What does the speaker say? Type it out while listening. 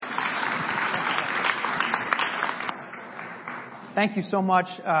Thank you so much,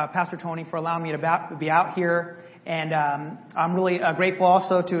 Pastor Tony, for allowing me to be out here. And I'm really grateful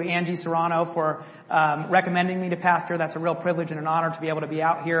also to Angie Serrano for recommending me to pastor. That's a real privilege and an honor to be able to be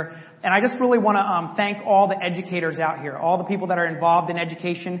out here. And I just really want to thank all the educators out here, all the people that are involved in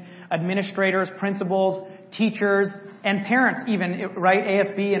education, administrators, principals, teachers, and parents even, right?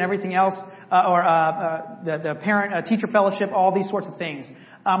 ASB and everything else, the parent teacher fellowship, all these sorts of things.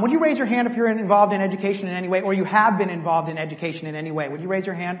 Would you raise your hand if you're involved in education in any way, or you have been involved in education in any way? Would you raise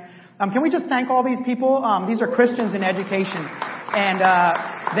your hand? Can we just thank all these people? These are Christians in education, and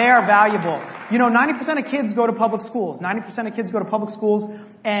they are valuable. 90% of kids go to public schools. 90% of kids go to public schools,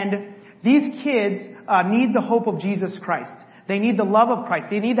 and these kids need the hope of Jesus Christ. They need the love of Christ.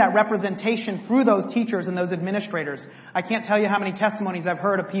 They need that representation through those teachers and those administrators. I can't tell you how many testimonies I've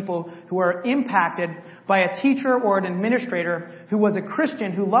heard of people who are impacted by a teacher or an administrator who was a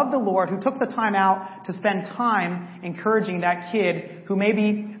Christian, who loved the Lord, who took the time out to spend time encouraging that kid who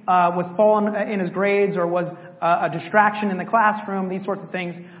maybe was fallen in his grades or was a distraction in the classroom, these sorts of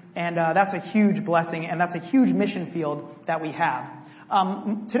things. And that's a huge blessing, and that's a huge mission field that we have.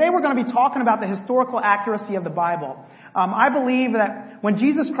 Today we're going to be talking about the historical accuracy of the Bible. I believe that when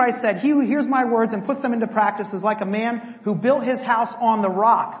Jesus Christ said, "He who hears my words and puts them into practice is like a man who built his house on the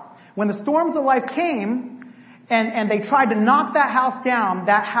rock." When the storms of life came and they tried to knock that house down,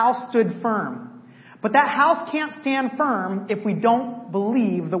 that house stood firm. But that house can't stand firm if we don't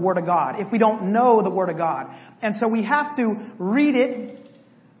believe the Word of God, if we don't know the Word of God. And so we have to read it,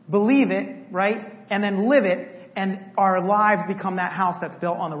 believe it, right, and then live it, and our lives become that house that's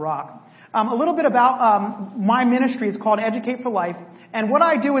built on the rock. A little bit about my ministry is called Educate for Life, and what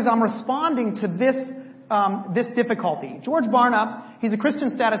I do is I'm responding to this difficulty. George Barna, he's a Christian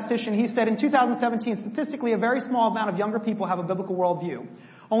statistician. He said in 2017, statistically, a very small amount of younger people have a biblical worldview.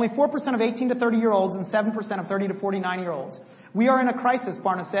 Only 4% of 18 to 30-year-olds and 7% of 30 to 49-year-olds. We are in a crisis,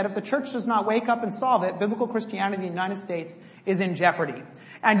 Barna said. If the church does not wake up and solve it, biblical Christianity in the United States is in jeopardy.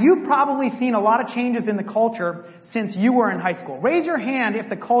 And you've probably seen a lot of changes in the culture since you were in high school. Raise your hand if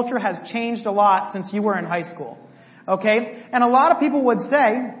the culture has changed a lot since you were in high school. Okay? And a lot of people would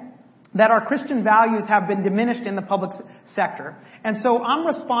say that our Christian values have been diminished in the public sector. And so I'm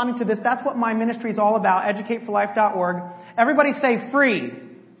responding to this. That's what my ministry is all about, educateforlife.org. Everybody say free.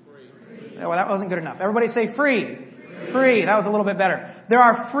 Free. Well, that wasn't good enough. Everybody say free. Free. That was a little bit better. There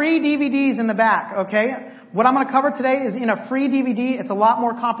are free DVDs in the back, okay? What I'm going to cover today is in a free DVD. It's a lot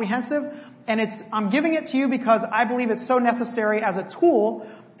more comprehensive, and I'm giving it to you because I believe it's so necessary as a tool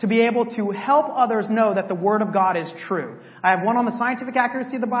to be able to help others know that the Word of God is true. I have one on the scientific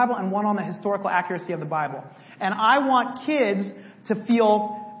accuracy of the Bible and one on the historical accuracy of the Bible. And I want kids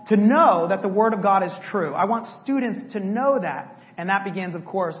to know that the Word of God is true. I want students to know that, and that begins, of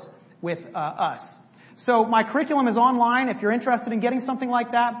course, with us. So my curriculum is online. If you're interested in getting something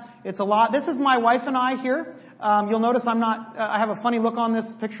like that, it's a lot. This is my wife and I here. You'll notice I have a funny look on this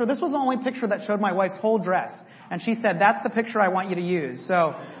picture. This was the only picture that showed my wife's whole dress. And she said, "That's the picture I want you to use."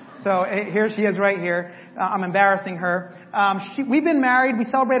 So here she is right here. I'm embarrassing her. We've been married. We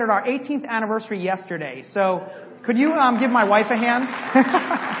celebrated our 18th anniversary yesterday. So could you give my wife a hand?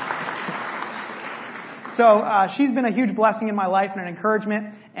 So she's been a huge blessing in my life and an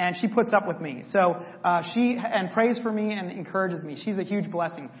encouragement, and she puts up with me. So she prays for me and encourages me. She's a huge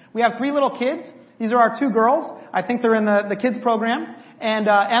blessing. We have 3 little kids. These are our 2 girls. I think they're in the kids program. And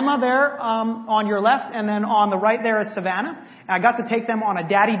Emma there on your left, and then on the right there is Savannah. I got to take them on a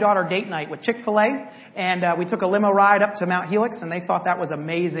daddy-daughter date night with Chick-fil-A, and we took a limo ride up to Mount Helix, and they thought that was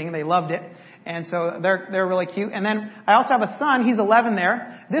amazing. They loved it. And so they're really cute. And then I also have a son. He's 11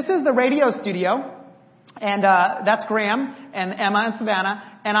 there. This is the radio studio. And that's Graham and Emma and Savannah.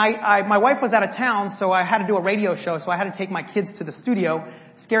 And my wife was out of town, so I had to do a radio show. So I had to take my kids to the studio.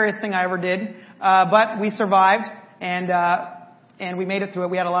 Scariest thing I ever did. But we survived, and we made it through it.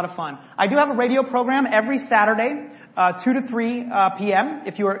 We had a lot of fun. I do have a radio program every Saturday, 2 to 3 p.m.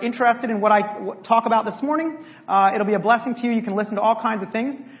 If you are interested in what I talk about this morning, it'll be a blessing to you. You can listen to all kinds of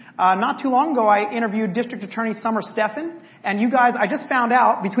things. Not too long ago, I interviewed District Attorney Summer Steffen. And you guys, I just found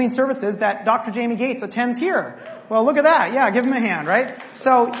out between services that Dr. Jamie Gates attends here. Well, look at that. Yeah, give him a hand, right?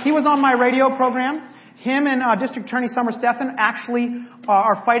 So he was on my radio program. Him and District Attorney Summer Steffen actually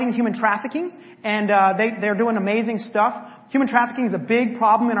are fighting human trafficking, and they're doing amazing stuff. Human trafficking is a big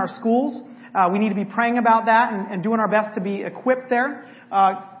problem in our schools. We need to be praying about that and doing our best to be equipped there.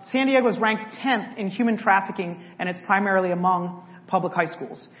 San Diego is ranked 10th in human trafficking, and it's primarily among public high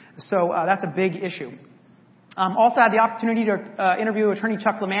schools. So that's a big issue. Also had the opportunity to interview Attorney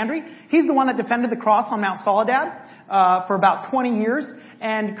Chuck Lamandry. He's the one that defended the cross on Mount Soledad for about 20 years,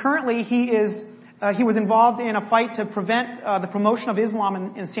 and currently he is he was involved in a fight to prevent the promotion of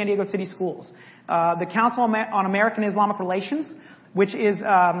Islam in San Diego City schools. The Council on American Islamic Relations, which is,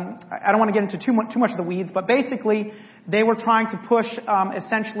 I don't want to get into too much of the weeds, but basically they were trying to push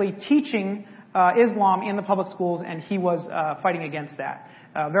essentially teaching Islam in the public schools, and he was fighting against that.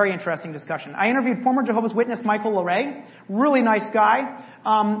 Very interesting discussion. I interviewed former Jehovah's Witness Michael LeRae. Really nice guy.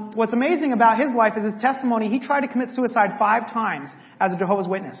 What's amazing about his life is his testimony. He tried to commit suicide 5 times as a Jehovah's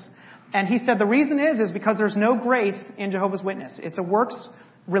Witness. And he said the reason is because there's no grace in Jehovah's Witness. It's a works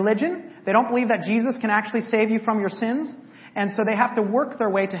religion. They don't believe that Jesus can actually save you from your sins. And so they have to work their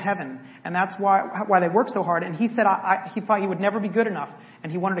way to heaven. And that's why they work so hard. And he said he thought he would never be good enough. And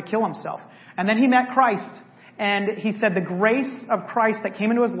he wanted to kill himself. And then he met Christ. And he said the grace of Christ that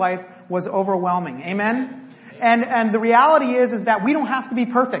came into his life was overwhelming. Amen? And the reality is that we don't have to be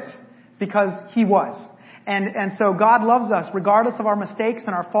perfect because he was. And so God loves us regardless of our mistakes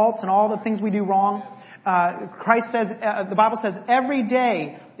and our faults and all the things we do wrong. Christ says, the Bible says every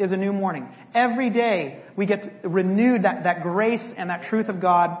day is a new morning. Every day we get renewed that grace and that truth of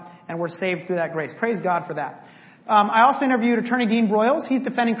God, and we're saved through that grace. Praise God for that. I also interviewed Attorney Dean Broyles. He's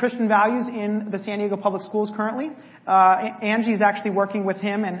defending Christian values in the San Diego Public Schools currently. Angie's actually working with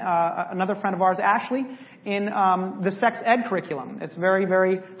him and another friend of ours, Ashley, in the sex ed curriculum. It's very,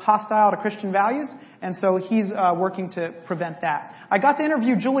 very hostile to Christian values, and so he's working to prevent that. I got to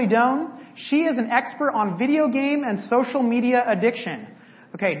interview Julie Doan. She is an expert on video game and social media addiction.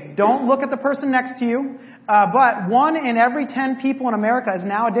 Okay, don't look at the person next to you, but 1 in every 10 people in America is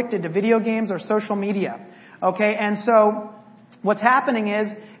now addicted to video games or social media. Okay, and so what's happening is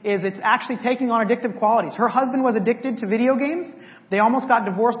it's actually taking on addictive qualities. Her husband was addicted to video games. They almost got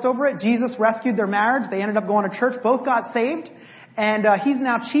divorced over it. Jesus rescued their marriage. They ended up going to church. Both got saved. And he's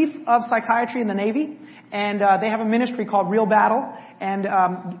now chief of psychiatry in the Navy. And they have a ministry called Real Battle. And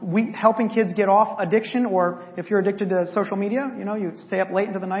helping kids get off addiction, or if you're addicted to social media, you stay up late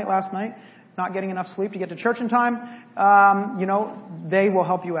into the night last night, not getting enough sleep to get to church in time, they will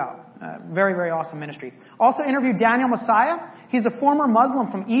help you out. Very, very awesome ministry. Also interviewed Daniel Messiah. He's a former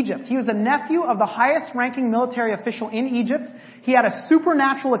Muslim from Egypt. He was the nephew of the highest ranking military official in Egypt. He had a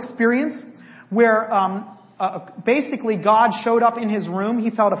supernatural experience where basically God showed up in his room.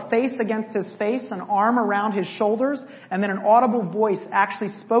 He felt a face against his face, an arm around his shoulders, and then an audible voice actually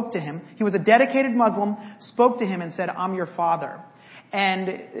spoke to him. He was a dedicated Muslim, spoke to him and said, "I'm your father."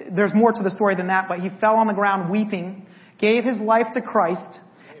 And there's more to the story than that, but he fell on the ground weeping, gave his life to Christ,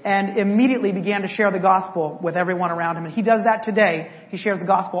 and immediately began to share the gospel with everyone around him. And he does that today. He shares the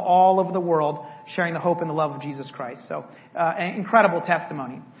gospel all over the world, sharing the hope and the love of Jesus Christ. So, an incredible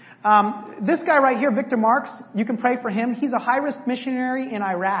testimony. This guy right here, Victor Marks, you can pray for him. He's a high-risk missionary in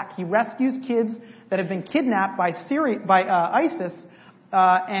Iraq. He rescues kids that have been kidnapped by ISIS,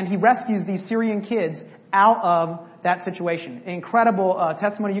 and he rescues these Syrian kids out of that situation. Incredible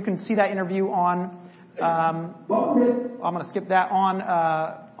testimony. You can see that interview on I'm going to skip that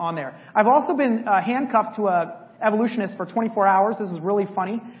on there. I've also been handcuffed to a evolutionist for 24 hours. This is really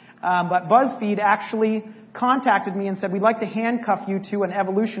funny. But BuzzFeed actually contacted me and said, "We'd like to handcuff you to an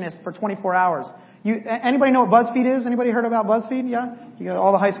evolutionist for 24 hours. Anybody know what BuzzFeed is? Anybody heard about BuzzFeed? Yeah?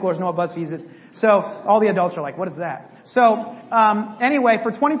 All the high schoolers know what BuzzFeed is. So all the adults are like, what is that? So anyway,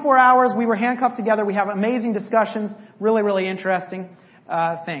 for 24 hours, we were handcuffed together. We have amazing discussions. Really, really interesting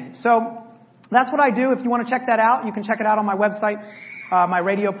thing. So that's what I do. If you want to check that out, you can check it out on my website, my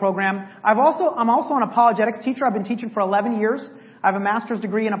radio program. I'm also an apologetics teacher. I've been teaching for 11 years. I have a master's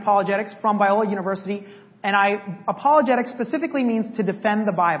degree in apologetics from Biola University. And apologetics specifically means to defend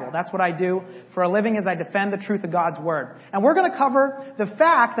the Bible. That's what I do for a living, is I defend the truth of God's Word. And we're going to cover the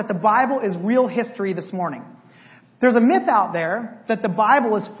fact that the Bible is real history this morning. There's a myth out there that the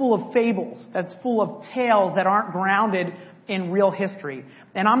Bible is full of fables, that's full of tales that aren't grounded in real history.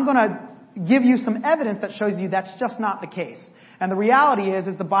 And I'm going to give you some evidence that shows you that's just not the case. And the reality is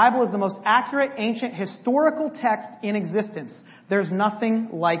the Bible is the most accurate, ancient, historical text in existence. There's nothing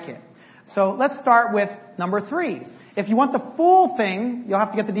like it. So let's start with number 3. If you want the full thing, you'll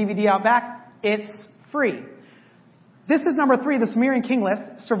have to get the DVD out back. It's free. This is number 3, the Sumerian king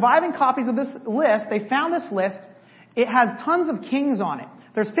list. Surviving copies of this list, they found this list. It has tons of kings on it.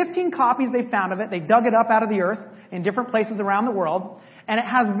 There's 15 copies they found of it. They dug it up out of the earth in different places around the world. And it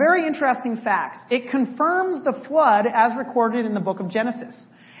has very interesting facts. It confirms the flood as recorded in the book of Genesis.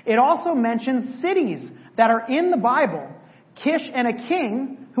 It also mentions cities that are in the Bible, Kish and a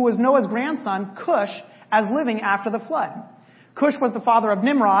king who was Noah's grandson, Cush, as living after the flood. Cush was the father of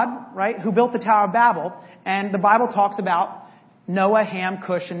Nimrod, right, who built the Tower of Babel. And the Bible talks about Noah, Ham,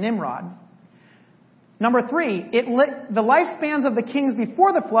 Cush, and Nimrod. Number 3, the lifespans of the kings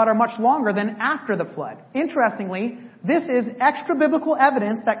before the flood are much longer than after the flood. Interestingly, this is extra biblical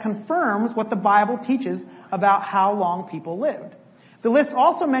evidence that confirms what the Bible teaches about how long people lived. The list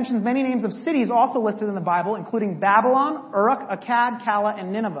also mentions many names of cities also listed in the Bible, including Babylon, Uruk, Akkad, Kala,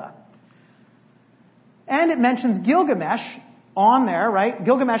 and Nineveh. And it mentions Gilgamesh on there, right?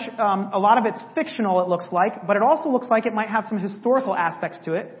 Gilgamesh, a lot of it's fictional, it looks like, but it also looks like it might have some historical aspects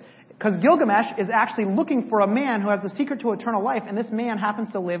to it, because Gilgamesh is actually looking for a man who has the secret to eternal life, and this man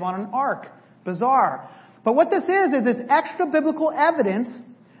happens to live on an ark. Bizarre. But what this is this extra biblical evidence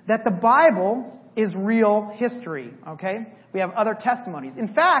that the Bible is real history, okay? We have other testimonies.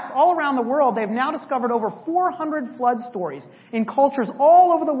 In fact, all around the world, they've now discovered over 400 flood stories in cultures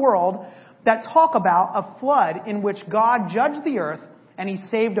all over the world that talk about a flood in which God judged the earth and He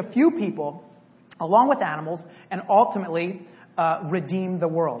saved a few people along with animals and ultimately redeemed the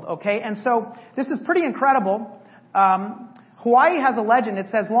world, okay? And so this is pretty incredible. Hawaii has a legend. It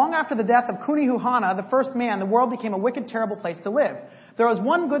says, long after the death of Kunihuhana, the first man, the world became a wicked, terrible place to live. There was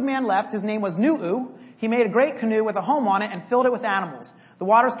one good man left. His name was Nu'u. He made a great canoe with a home on it and filled it with animals. The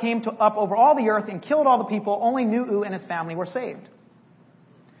waters came up over all the earth and killed all the people. Only Nu'u and his family were saved.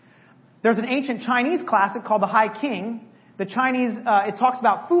 There's an ancient Chinese classic called The High King. The Chinese, it talks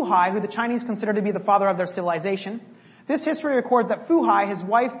about Fu Hai, who the Chinese consider to be the father of their civilization. This history records that Fu Hai, his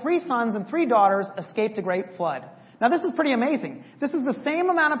wife, 3 sons, and 3 daughters escaped a great flood. Now this is pretty amazing. This is the same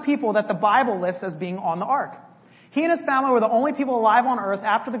amount of people that the Bible lists as being on the ark. He and his family were the only people alive on earth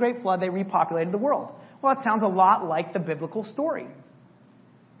after the great flood. They repopulated the world. Well, that sounds a lot like the biblical story.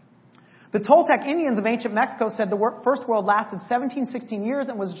 The Toltec Indians of ancient Mexico said the first world lasted 16 years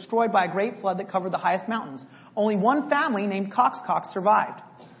and was destroyed by a great flood that covered the highest mountains. Only one family named Coxcox survived.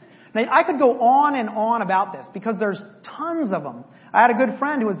 Now, I could go on and on about this because there's tons of them. I had a good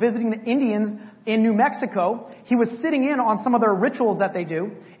friend who was visiting the Indians in New Mexico. He was sitting in on some of their rituals that they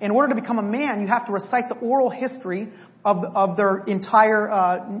do. In order to become a man, you have to recite the oral history of their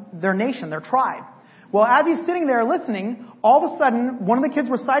entire, their nation, their tribe. Well, as he's sitting there listening, all of a sudden, one of the kids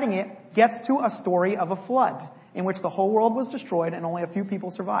reciting it gets to a story of a flood in which the whole world was destroyed and only a few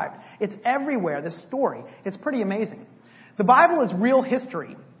people survived. It's everywhere, this story. It's pretty amazing. The Bible is real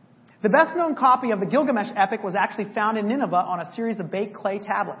history. The best-known copy of the Gilgamesh epic was actually found in Nineveh on a series of baked clay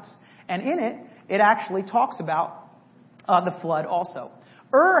tablets. And in it, it actually talks about the flood also.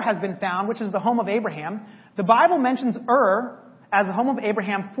 Ur has been found, which is the home of Abraham. The Bible mentions Ur as the home of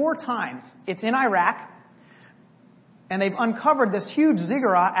Abraham 4 times. It's in Iraq. And they've uncovered this huge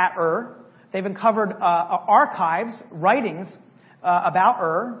ziggurat at Ur. They've uncovered archives, writings about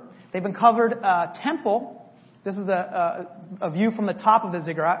Ur. They've uncovered a temple. This is a view from the top of the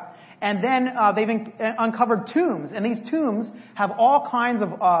ziggurat. And then they've uncovered tombs. And these tombs have all kinds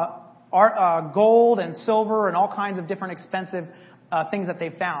of gold and silver and all kinds of different expensive things that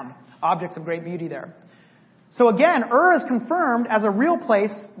they've found. Objects of great beauty there. So again, Ur is confirmed as a real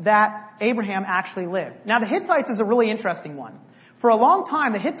place that Abraham actually lived. Now the Hittites is a really interesting one. For a long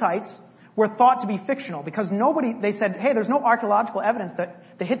time, the Hittites were thought to be fictional because they said, hey, there's no archaeological evidence that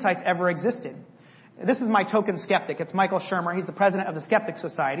the Hittites ever existed. This is my token skeptic. It's Michael Shermer. He's the president of the Skeptic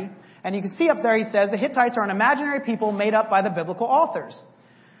Society. And you can see up there he says the Hittites are an imaginary people made up by the biblical authors.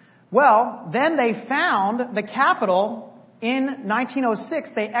 Well, then they found the capital in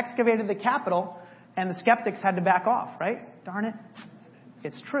 1906. They excavated the capital and the skeptics had to back off, right? Darn it.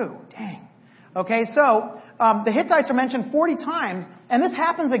 It's true. Dang. Okay, so the Hittites are mentioned 40 times, and this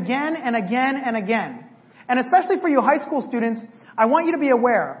happens again and again and again. And especially for you high school students, I want you to be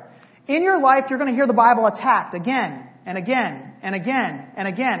aware. In your life, you're going to hear the Bible attacked again and again and again and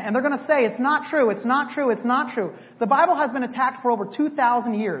again. And they're going to say, it's not true, it's not true, it's not true. The Bible has been attacked for over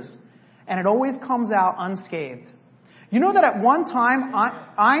 2,000 years, and it always comes out unscathed. You know that at one time,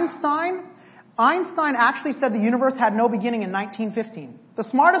 Einstein actually said the universe had no beginning in 1915. The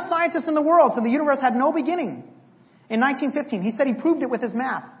smartest scientist in the world said the universe had no beginning in 1915. He said he proved it with his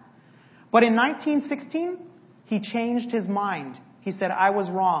math. But in 1916, he changed his mind. He said, I was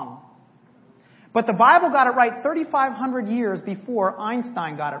wrong. But the Bible got it right 3,500 years before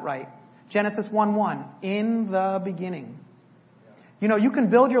Einstein got it right. Genesis 1:1, in the beginning. You know, you can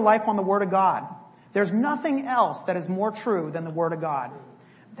build your life on the Word of God. There's nothing else that is more true than the Word of God.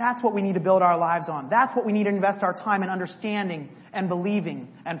 That's what we need to build our lives on. That's what we need to invest our time in understanding and believing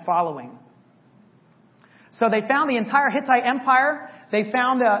and following. So they found the entire Hittite Empire. They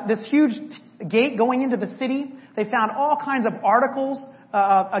found this huge gate going into the city. They found all kinds of articles.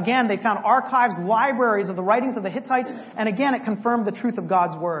 Again, they found archives, libraries of the writings of the Hittites. And again, it confirmed the truth of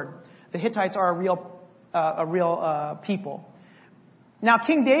God's Word. The Hittites are a real people. Now,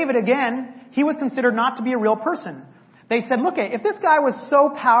 King David, again, he was considered not to be a real person. They said, look, if this guy was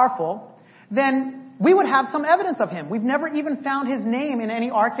so powerful, then we would have some evidence of him. We've never even found his name in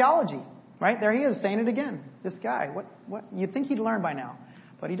any archaeology. Right? There he is saying it again. This guy. What? You'd think he'd learn by now,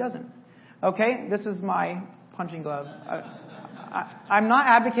 but he doesn't. Okay? This is my punching glove. I'm not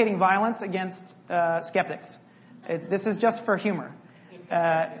advocating violence against skeptics. This is just for humor.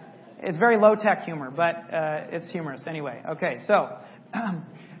 It's very low-tech humor, but it's humorous anyway. Okay, so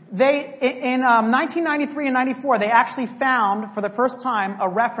they in 1993 and 94, they actually found for the first time a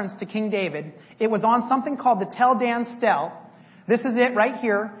reference to King David. It was on something called the Tel Dan Stele. This is it right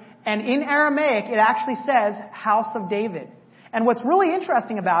here. And in Aramaic, it actually says House of David. And what's really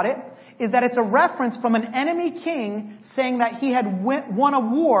interesting about it is that it's a reference from an enemy king saying that he had won a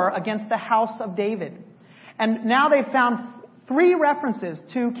war against the House of David. And now they've found 3 references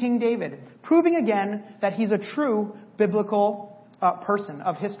to King David, proving again that he's a true biblical person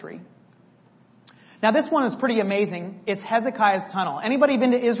of history. Now this one is pretty amazing. It's Hezekiah's tunnel. Anybody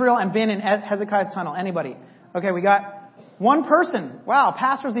been to Israel and been in Hezekiah's tunnel? Anybody? Okay, we got one person. Wow,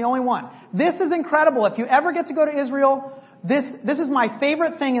 pastor's the only one. This is incredible. If you ever get to go to Israel, this is my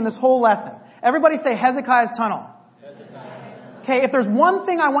favorite thing in this whole lesson. Everybody say Hezekiah's tunnel. Okay, if there's one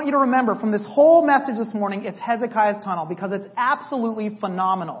thing I want you to remember from this whole message this morning, it's Hezekiah's tunnel, because it's absolutely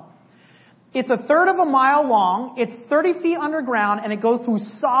phenomenal. It's 1/3 of a mile long, it's 30 feet underground, and it goes through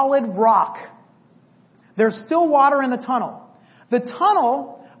solid rock. There's still water in the tunnel. The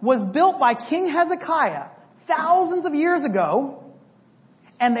tunnel was built by King Hezekiah thousands of years ago,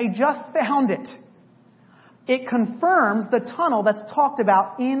 and they just found it. It confirms the tunnel that's talked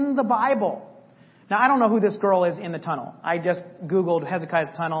about in the Bible. Now, I don't know who this girl is in the tunnel. I just Googled Hezekiah's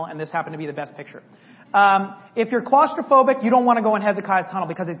tunnel, and this happened to be the best picture. If you're claustrophobic, you don't want to go in Hezekiah's tunnel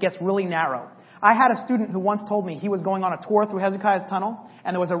because it gets really narrow. I had a student who once told me he was going on a tour through Hezekiah's tunnel,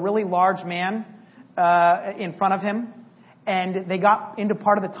 and there was a really large man in front of him, and they got into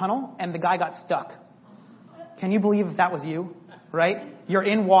part of the tunnel, and the guy got stuck. Can you believe if that was you? Right? You're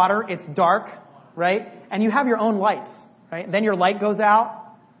in water, it's dark, right? And you have your own lights, right? Then your light goes out.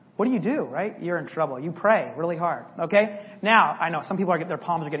 What do? Right? You're in trouble. You pray really hard. Okay? Now, I know some people their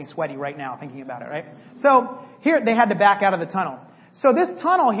palms are getting sweaty right now thinking about it, right? So, here they had to back out of the tunnel. So this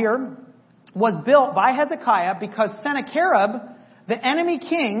tunnel here was built by Hezekiah because Sennacherib, the enemy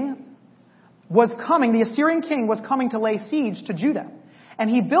king, was coming, the Assyrian king was coming to lay siege to Judah.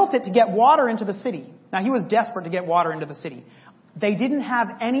 And he built it to get water into the city. Now, he was desperate to get water into the city. They didn't have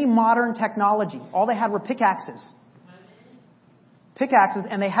any modern technology. All they had were pickaxes,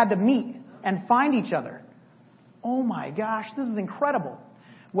 and they had to meet and find each other. Oh my gosh, this is incredible.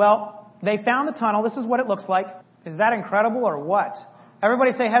 Well, they found the tunnel. This is what it looks like. Is that incredible or what?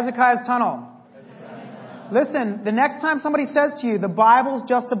 Everybody say Hezekiah's tunnel. Listen, the next time somebody says to you, the Bible's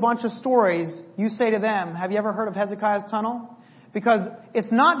just a bunch of stories, you say to them, have you ever heard of Hezekiah's tunnel? Because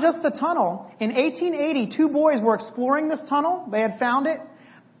it's not just the tunnel. In 1880, 2 boys were exploring this tunnel. They had found it,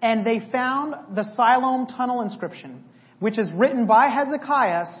 and they found the Siloam Tunnel inscription, which is written by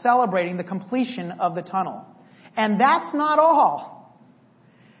Hezekiah celebrating the completion of the tunnel. And that's not all.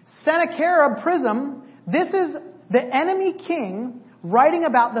 Sennacherib Prism, this is the enemy king writing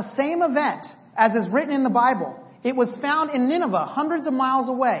about the same event as is written in the Bible. It was found in Nineveh, hundreds of miles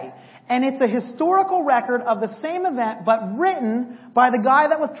away. And it's a historical record of the same event, but written by the guy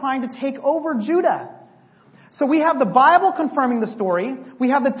that was trying to take over Judah. So we have the Bible confirming the story. We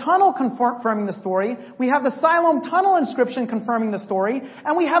have the tunnel confirming the story. We have the Siloam Tunnel inscription confirming the story.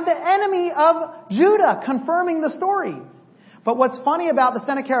 And we have the enemy of Judah confirming the story. But what's funny about the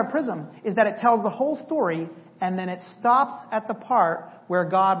Sennacherib Prism is that it tells the whole story, and then it stops at the part where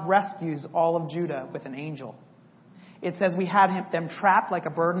God rescues all of Judah with an angel. It says we had them trapped like a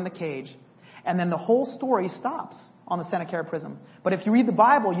bird in the cage. And then the whole story stops on the Sennacherib Prism. But if you read the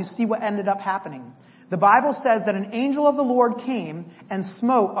Bible, you see what ended up happening. The Bible says that an angel of the Lord came and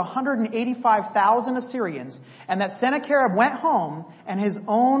smote 185,000 Assyrians, and that Sennacherib went home and his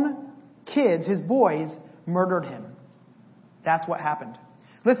own kids, his boys, murdered him. That's what happened.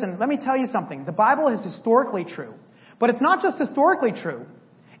 Listen, let me tell you something. The Bible is historically true. But it's not just historically true.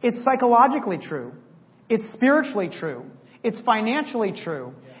 It's psychologically true. It's spiritually true. It's financially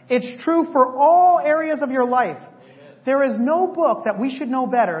true. It's true for all areas of your life. There is no book that we should know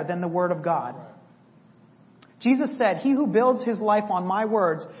better than the Word of God. Jesus said, he who builds his life on my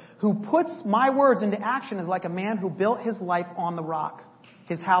words, who puts my words into action, is like a man who built his life on the rock,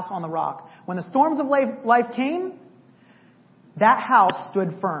 his house on the rock. When the storms of life came, that house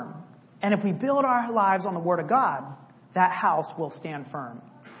stood firm. And if we build our lives on the Word of God, that house will stand firm.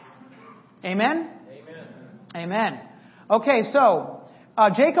 Amen? Amen. Amen. Okay, so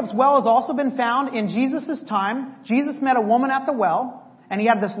Jacob's well has also been found in Jesus' time. Jesus met a woman at the well, and he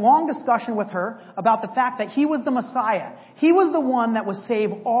had this long discussion with her about the fact that he was the Messiah. He was the one that would save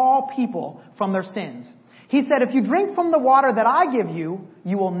all people from their sins. He said, if you drink from the water that I give you,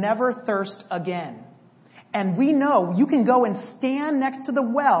 you will never thirst again. And we know you can go and stand next to the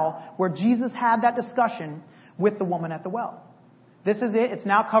well where Jesus had that discussion with the woman at the well. This is it. It's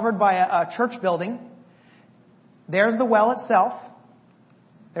now covered by a church building. There's the well itself.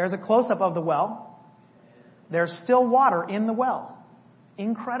 There's a close-up of the well. There's still water in the well.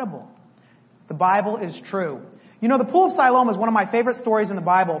 Incredible. The Bible is true. You know, the Pool of Siloam is one of my favorite stories in the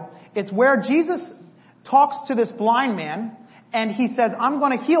Bible. It's where Jesus talks to this blind man, and he says, I'm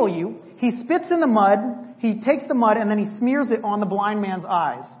going to heal you. He spits in the mud. He takes the mud, and then he smears it on the blind man's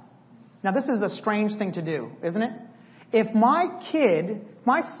eyes. Now, this is a strange thing to do, isn't it? If my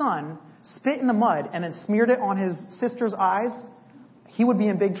son, spit in the mud and then smeared it on his sister's eyes, he would be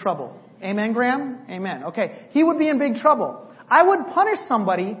in big trouble. Amen, Graham? Amen. Okay. He would be in big trouble. I would punish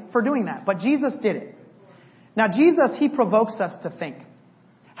somebody for doing that, but Jesus did it. Now, Jesus, he provokes us to think.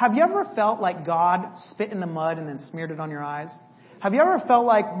 Have you ever felt like God spit in the mud and then smeared it on your eyes? Have you ever felt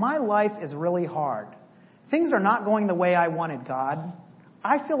like my life is really hard? Things are not going the way I wanted, God.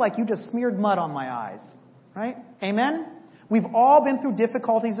 I feel like you just smeared mud on my eyes. Right? Amen? We've all been through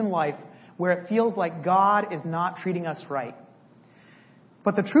difficulties in life where it feels like God is not treating us right.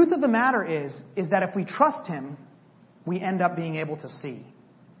 But the truth of the matter is that if we trust Him, we end up being able to see.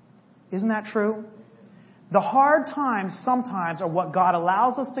 Isn't that true? The hard times sometimes are what God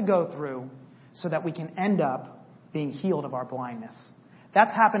allows us to go through so that we can end up being healed of our blindness.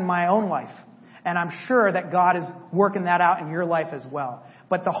 That's happened in my own life. And I'm sure that God is working that out in your life as well.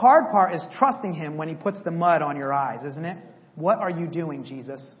 But the hard part is trusting Him when He puts the mud on your eyes, isn't it? What are you doing,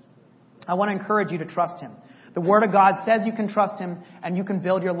 Jesus? I want to encourage you to trust Him. The Word of God says you can trust Him, and you can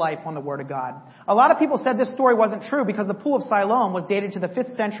build your life on the Word of God. A lot of people said this story wasn't true because the Pool of Siloam was dated to the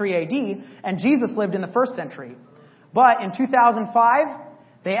 5th century A.D., and Jesus lived in the 1st century. But in 2005,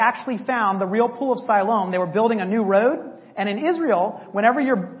 they actually found the real Pool of Siloam. They were building a new road, and in Israel, whenever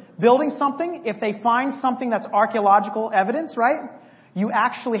you're building something, if they find something that's archaeological evidence, right, you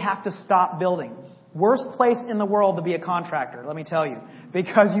actually have to stop building. Worst place in the world to be a contractor, let me tell you,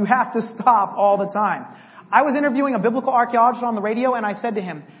 because you have to stop all the time. I was interviewing a biblical archaeologist on the radio, and I said to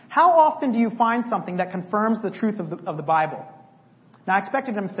him, how often do you find something that confirms the truth of the Bible? Now, I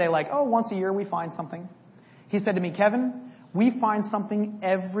expected him to say, like, once a year we find something. He said to me, Kevin, we find something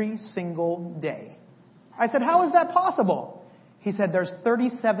every single day. I said, how is that possible? He said, there's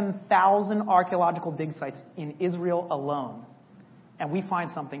 37,000 archaeological dig sites in Israel alone, and we find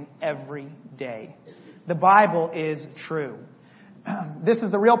something every day. The Bible is true. This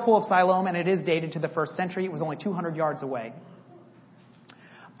is the real Pool of Siloam, and it is dated to the 1st century. It was only 200 yards away.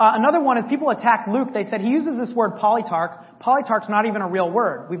 Another one is people attacked Luke. They said he uses this word polytarch. Polytarch's not even a real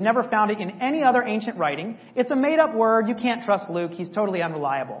word. We've never found it in any other ancient writing. It's a made-up word. You can't trust Luke. He's totally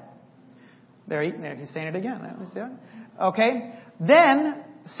unreliable. There he's saying it again. Let me see that. Okay.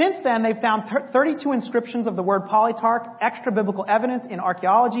 Since then, they've found 32 inscriptions of the word polytarch, extra biblical evidence in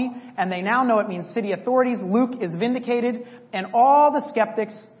archaeology, and they now know it means city authorities. Luke is vindicated, and all the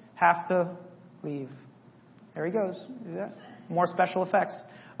skeptics have to leave. There he goes. See that? More special effects.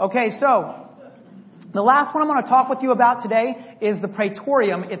 Okay, so the last one I'm going to talk with you about today is the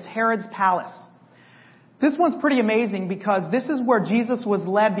Praetorium. It's Herod's palace. This one's pretty amazing because this is where Jesus was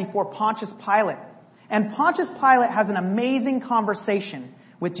led before Pontius Pilate. And Pontius Pilate has an amazing conversation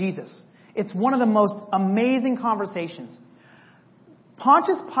with Jesus. It's one of the most amazing conversations.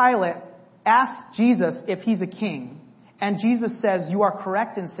 Pontius Pilate asks Jesus if he's a king. And Jesus says, you are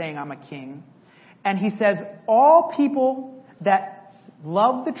correct in saying I'm a king. And he says, all people that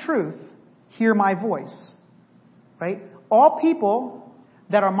love the truth hear my voice. Right? All people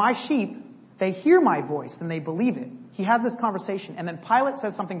that are my sheep, they hear my voice and they believe it. He has this conversation. And then Pilate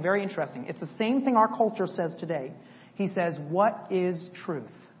says something very interesting. It's the same thing our culture says today. He says, what is truth?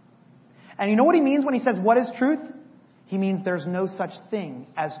 And you know what he means when he says, what is truth? He means there's no such thing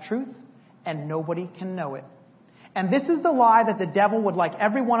as truth and nobody can know it. And this is the lie that the devil would like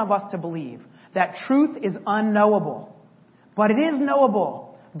every one of us to believe. That truth is unknowable. But it is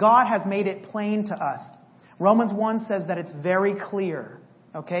knowable. God has made it plain to us. Romans 1 says that it's very clear.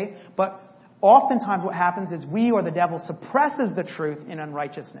 Okay? But oftentimes what happens is we or the devil suppresses the truth in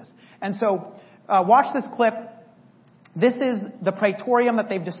unrighteousness. And so, watch this clip. This is the Praetorium that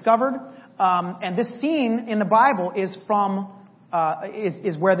they've discovered. And this scene in the Bible is from,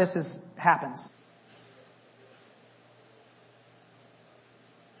 is where this happens.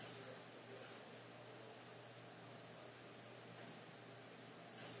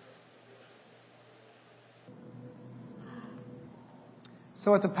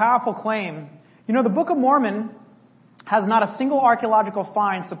 So it's a powerful claim. You know, the Book of Mormon has not a single archaeological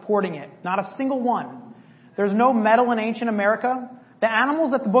find supporting it. Not a single one. There's no metal in ancient America. The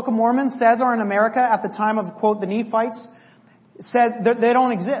animals that the Book of Mormon says are in America at the time of, quote, the Nephites, said that they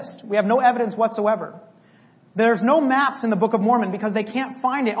don't exist. We have no evidence whatsoever. There's no maps in the Book of Mormon because they can't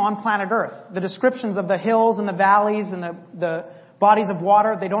find it on planet Earth. The descriptions of the hills and the valleys and the bodies of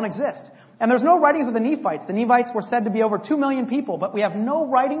water, they don't exist. And there's no writings of the Nephites. The Nephites were said to be over 2 million people, but we have no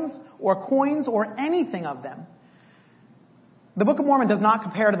writings or coins or anything of them. The Book of Mormon does not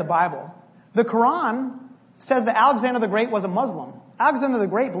compare to the Bible. The Quran says that Alexander the Great was a Muslim. Alexander the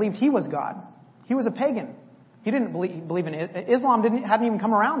Great believed he was God. He was a pagan. He didn't believe in it. Islam hadn't even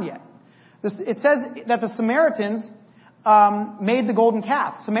come around yet. It says that the Samaritans made the golden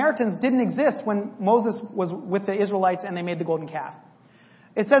calf. Samaritans didn't exist when Moses was with the Israelites and they made the golden calf.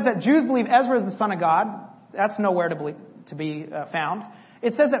 It says that Jews believe Ezra is the son of God. That's nowhere to be found.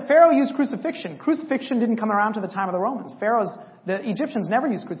 It says that Pharaoh used crucifixion. Crucifixion didn't come around to the time of the Romans. The Egyptians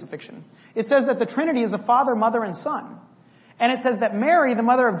never used crucifixion. It says that the Trinity is the Father, Mother, and Son. And it says that Mary, the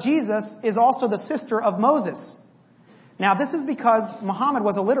mother of Jesus, is also the sister of Moses. Now, this is because Muhammad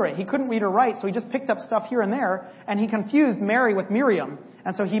was illiterate. He couldn't read or write, so he just picked up stuff here and there, and he confused Mary with Miriam.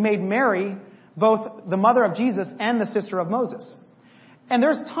 And so he made Mary both the mother of Jesus and the sister of Moses. And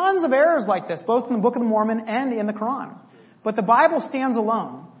there's tons of errors like this, both in the Book of the Mormon and in the Quran. But the Bible stands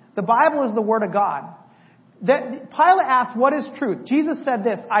alone. The Bible is the Word of God. Pilate asked, what is truth? Jesus said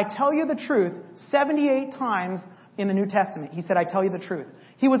this, I tell you the truth, 78 times in the New Testament. He said, I tell you the truth.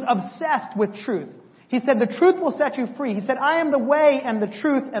 He was obsessed with truth. He said, the truth will set you free. He said, I am the way and the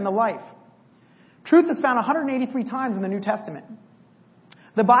truth and the life. Truth is found 183 times in the New Testament.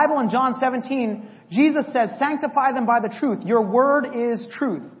 The Bible in John 17, Jesus says, sanctify them by the truth. Your word is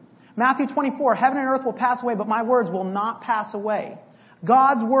truth. Matthew 24, heaven and earth will pass away, but my words will not pass away.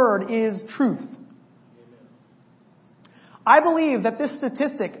 God's word is truth. I believe that this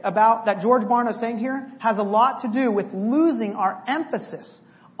statistic that George Barna is saying here has a lot to do with losing our emphasis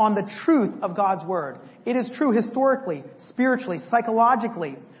on the truth of God's word. It is true historically, spiritually,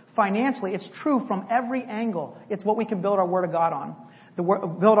 psychologically, financially. It's true from every angle. It's what we can build our word of God on,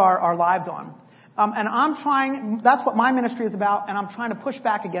 build our lives on. And that's what my ministry is about, and I'm trying to push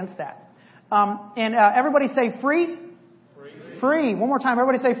back against that. Everybody say free? Free. One more time.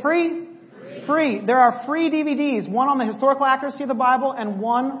 Everybody say free? Free. There are free DVDs, one on the historical accuracy of the Bible and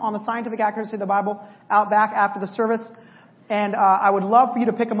one on the scientific accuracy of the Bible out back after the service. And I would love for you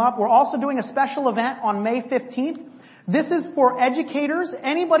to pick them up. We're also doing a special event on May 15th. This is for educators,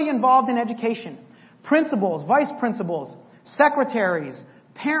 anybody involved in education, principals, vice principals, secretaries,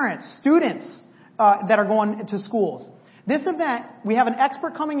 parents, students that are going to schools. This event, we have an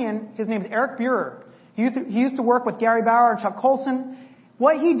expert coming in. His name is Eric Buehrer. He used to work with Gary Bauer and Chuck Colson.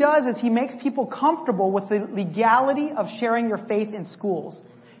 What he does is he makes people comfortable with the legality of sharing your faith in schools.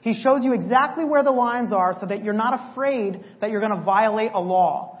 He shows you exactly where the lines are so that you're not afraid that you're going to violate a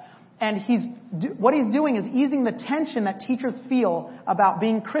law. And what he's doing is easing the tension that teachers feel about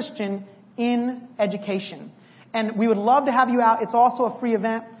being Christian in education. And we would love to have you out. It's also a free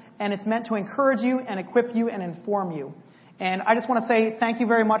event, and it's meant to encourage you and equip you and inform you. And I just want to say thank you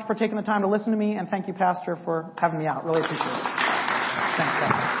very much for taking the time to listen to me, and thank you, Pastor, for having me out. Really appreciate it. Thanks,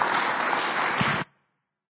 Pastor.